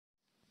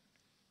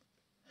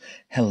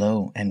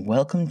Hello, and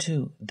welcome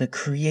to the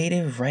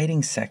creative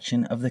writing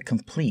section of the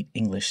Complete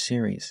English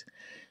series.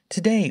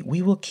 Today,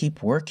 we will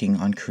keep working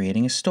on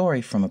creating a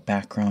story from a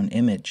background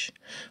image.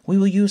 We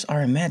will use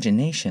our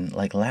imagination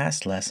like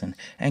last lesson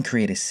and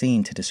create a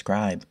scene to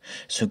describe.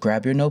 So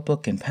grab your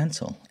notebook and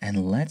pencil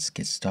and let's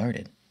get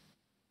started.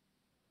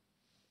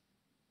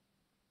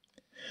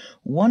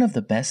 One of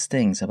the best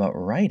things about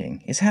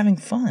writing is having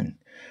fun.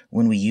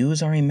 When we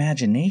use our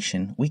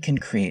imagination, we can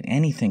create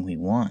anything we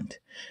want.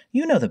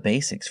 You know the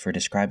basics for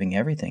describing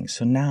everything,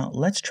 so now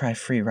let's try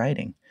free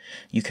writing.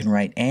 You can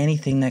write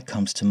anything that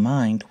comes to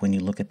mind when you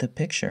look at the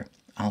picture.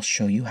 I'll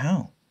show you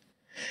how.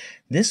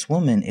 This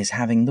woman is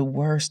having the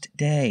worst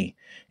day.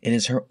 It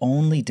is her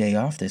only day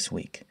off this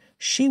week.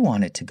 She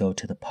wanted to go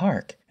to the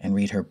park and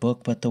read her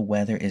book, but the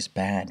weather is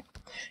bad.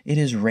 It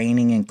is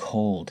raining and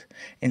cold.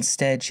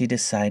 Instead, she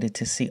decided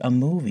to see a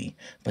movie,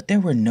 but there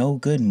were no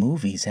good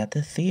movies at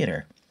the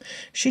theater.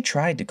 She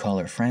tried to call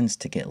her friends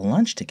to get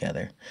lunch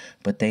together,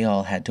 but they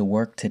all had to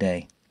work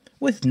today.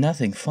 With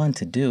nothing fun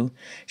to do,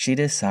 she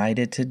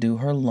decided to do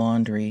her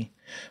laundry.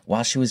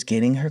 While she was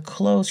getting her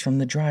clothes from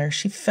the dryer,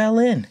 she fell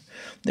in.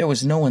 There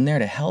was no one there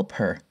to help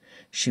her.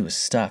 She was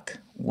stuck.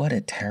 What a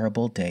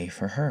terrible day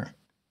for her.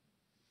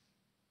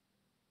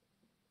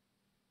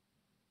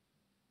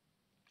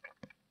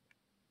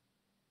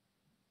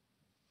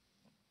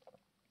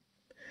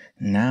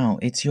 Now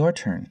it's your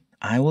turn.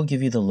 I will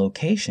give you the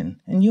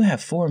location, and you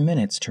have 4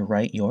 minutes to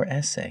write your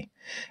essay.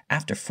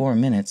 After 4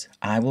 minutes,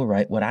 I will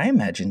write what I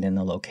imagined in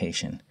the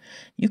location.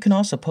 You can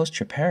also post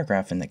your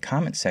paragraph in the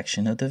comment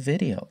section of the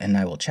video, and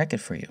I will check it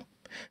for you.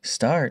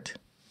 Start.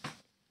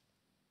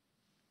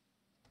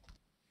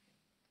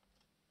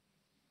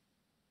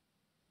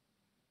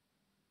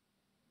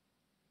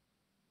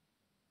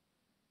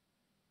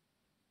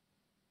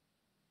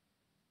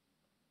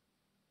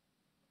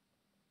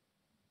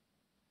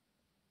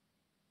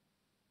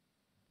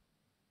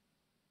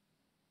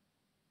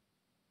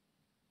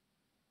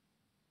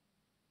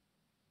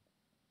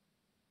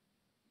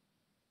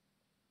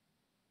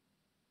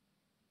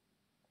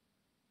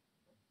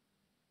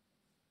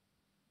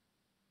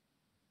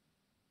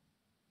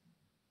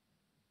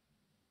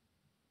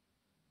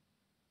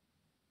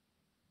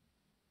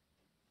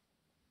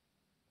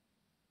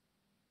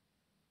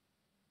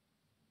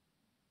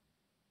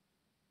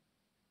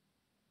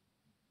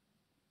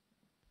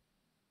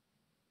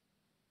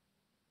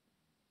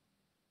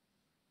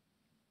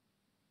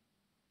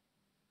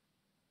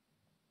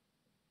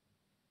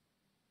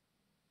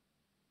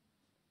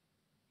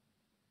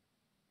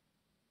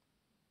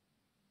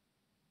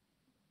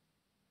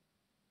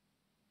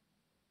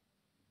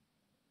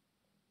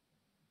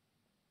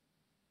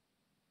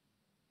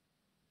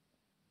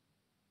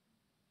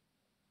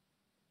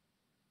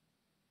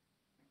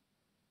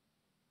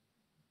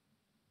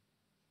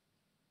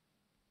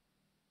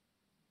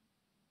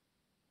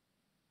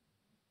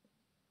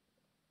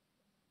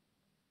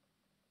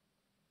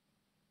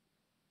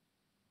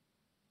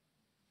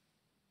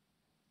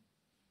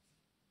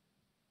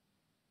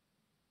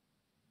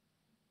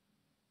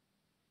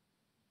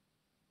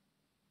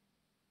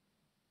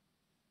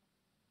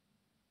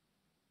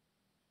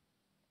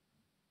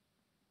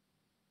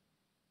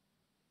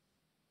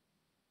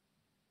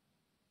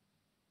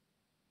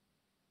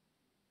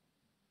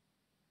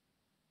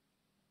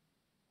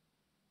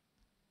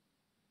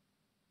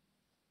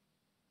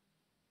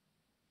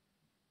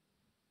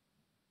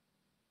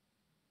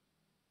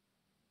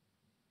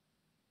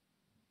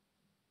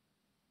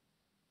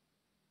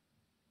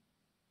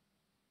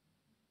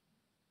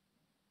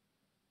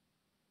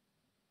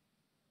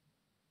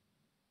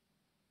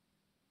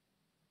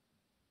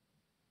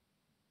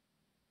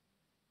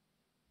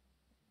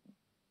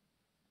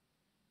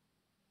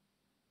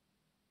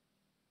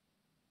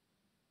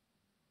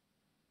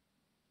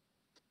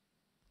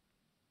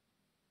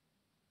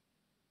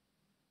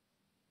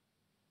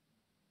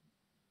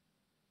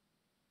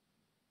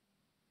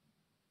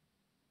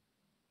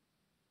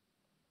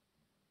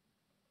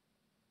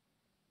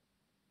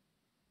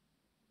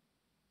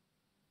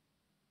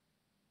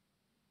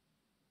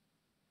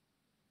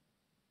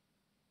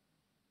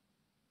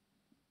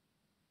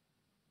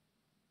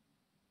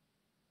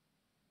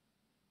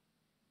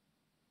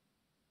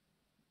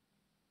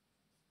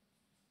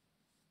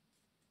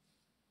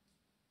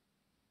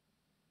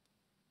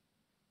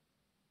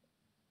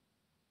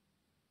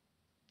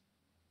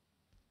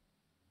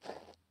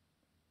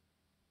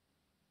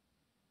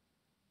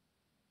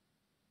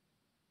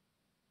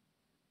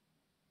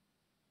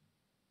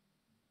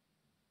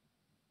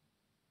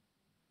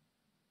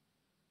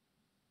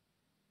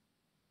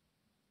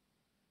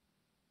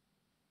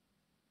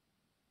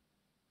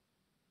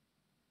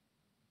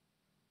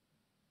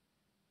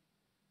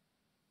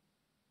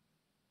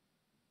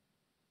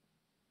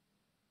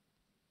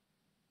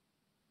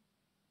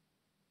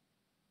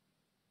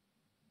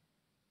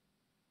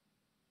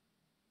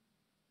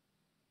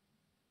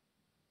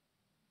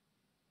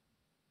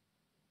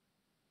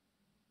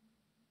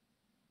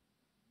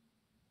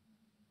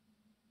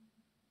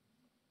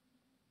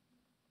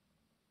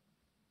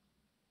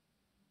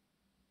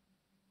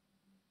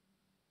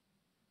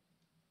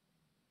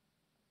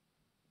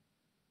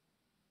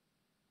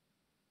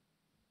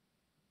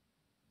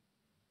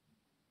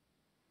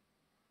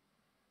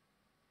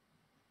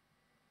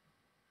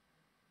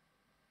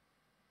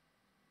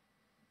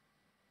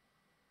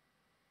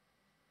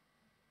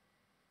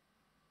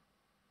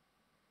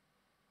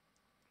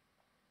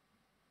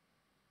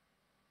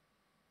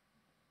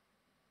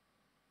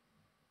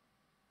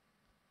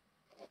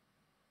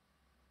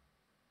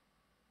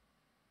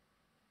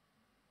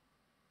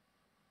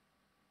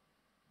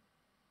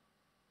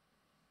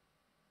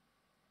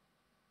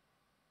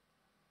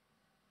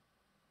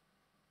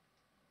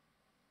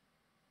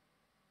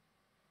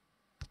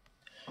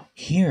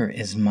 Here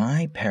is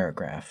my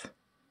paragraph.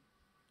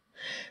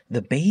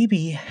 The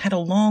baby had a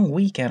long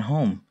week at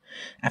home.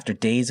 After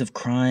days of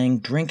crying,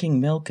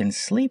 drinking milk, and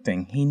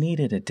sleeping, he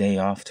needed a day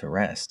off to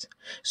rest.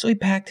 So he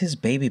packed his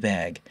baby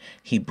bag.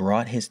 He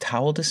brought his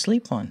towel to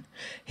sleep on,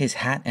 his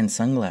hat and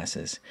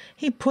sunglasses.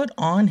 He put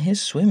on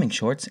his swimming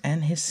shorts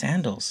and his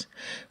sandals.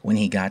 When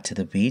he got to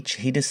the beach,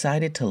 he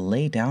decided to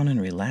lay down and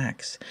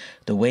relax.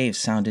 The waves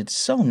sounded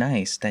so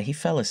nice that he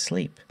fell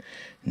asleep.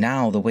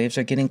 Now the waves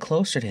are getting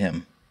closer to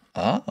him.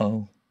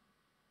 Uh-oh.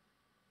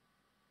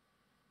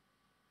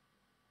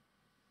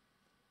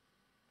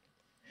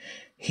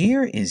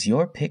 Here is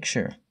your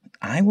picture.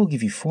 I will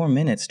give you 4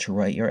 minutes to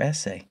write your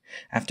essay.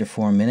 After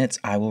 4 minutes,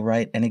 I will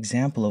write an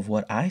example of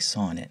what I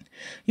saw in it.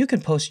 You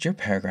can post your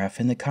paragraph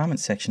in the comment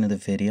section of the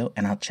video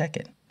and I'll check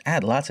it.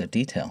 Add lots of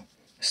detail.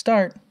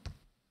 Start.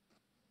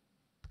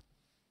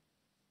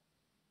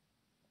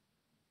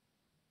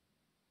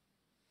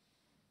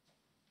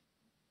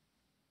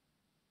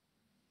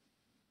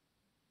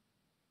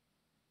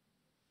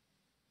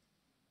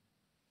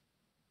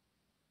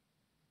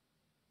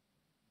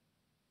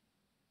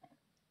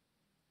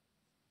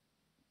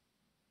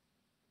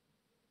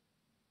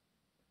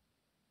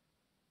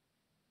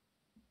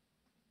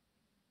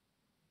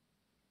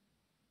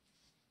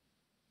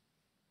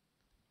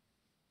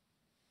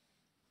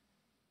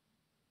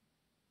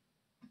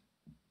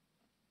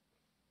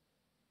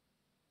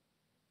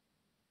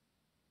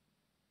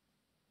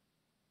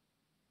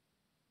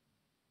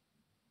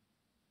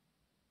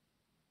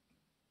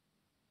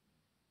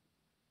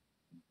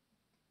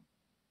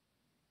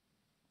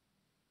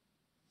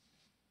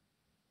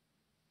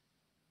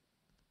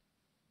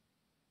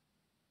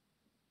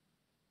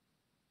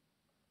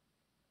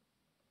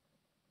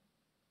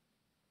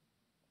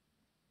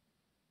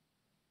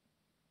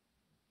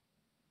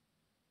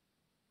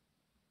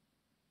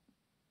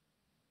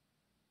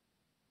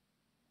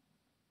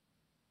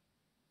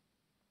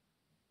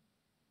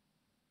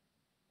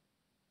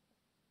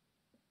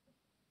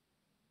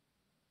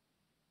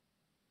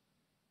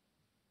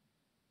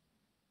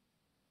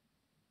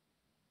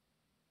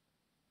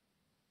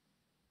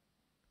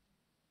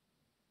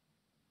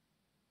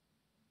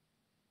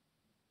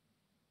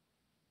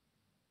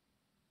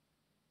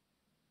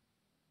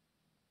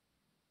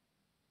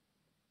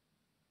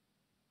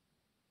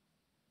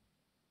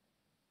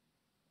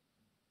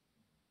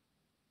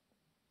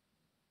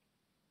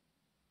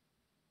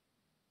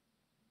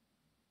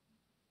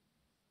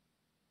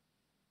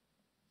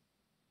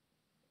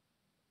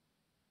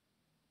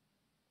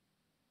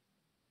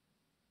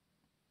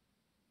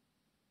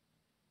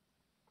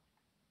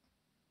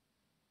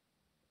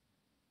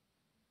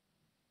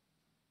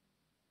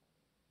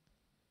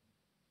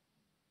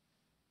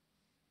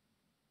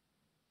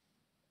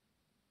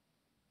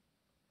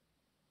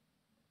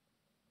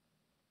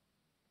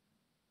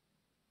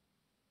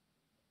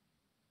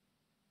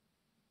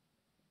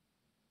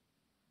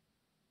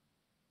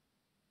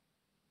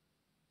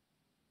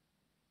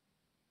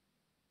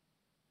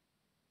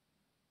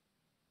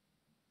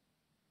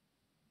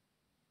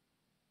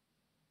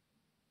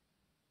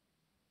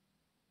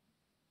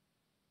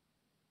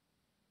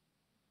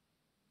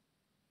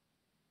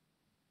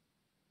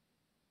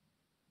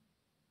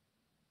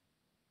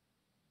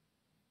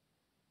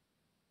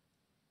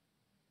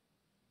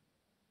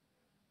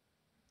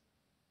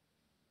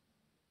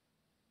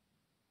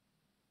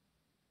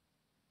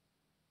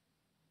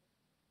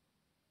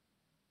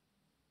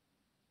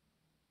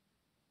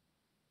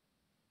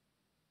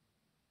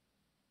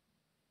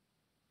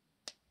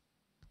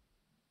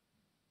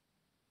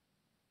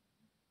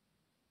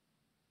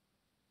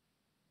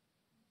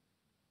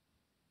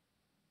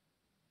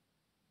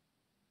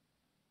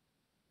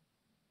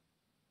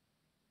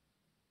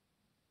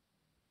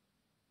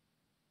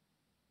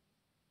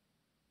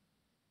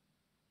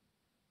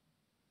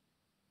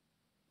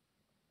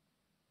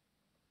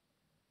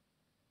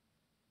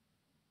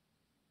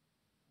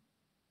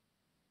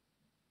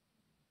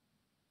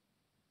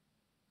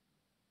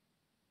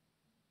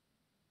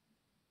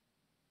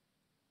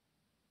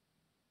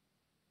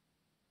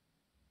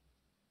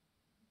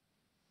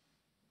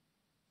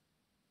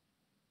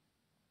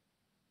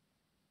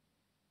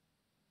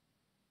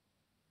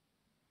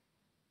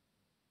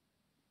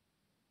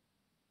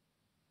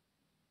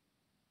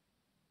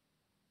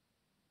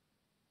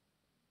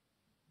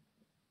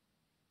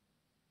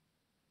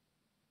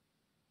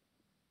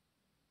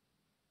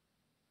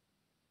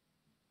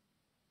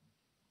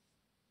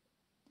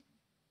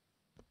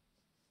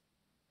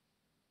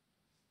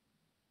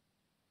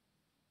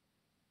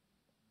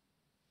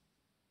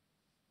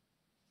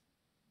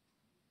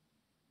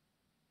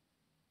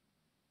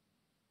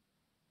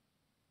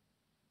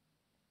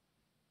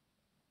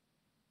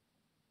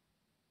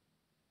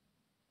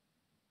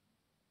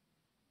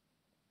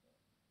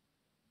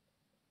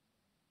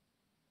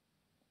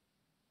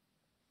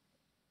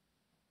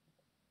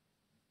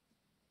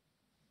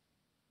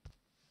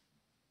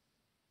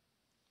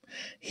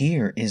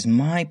 Here is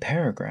my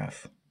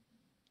paragraph.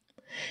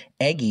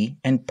 Eggy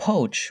and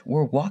Poach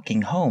were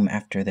walking home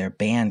after their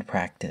band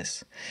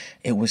practice.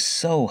 It was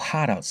so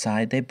hot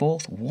outside they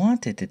both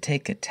wanted to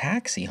take a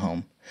taxi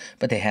home,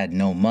 but they had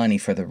no money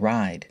for the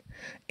ride.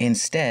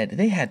 Instead,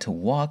 they had to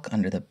walk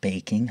under the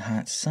baking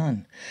hot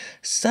sun.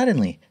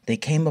 Suddenly, they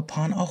came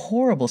upon a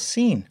horrible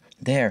scene.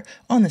 There,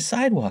 on the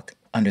sidewalk,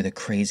 under the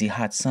crazy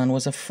hot sun,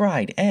 was a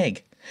fried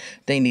egg.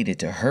 They needed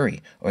to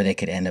hurry, or they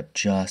could end up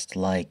just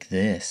like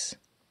this.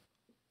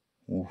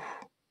 Oof.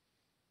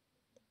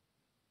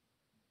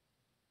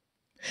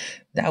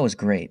 That was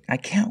great. I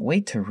can't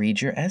wait to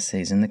read your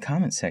essays in the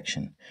comment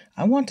section.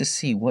 I want to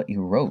see what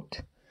you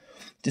wrote.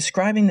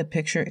 Describing the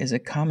picture is a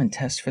common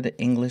test for the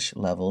English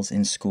levels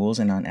in schools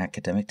and on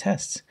academic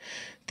tests.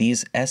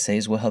 These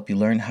essays will help you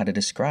learn how to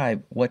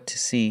describe what to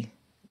see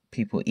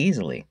people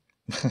easily.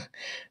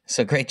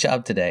 So great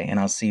job today, and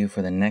I'll see you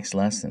for the next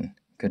lesson.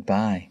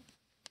 Goodbye.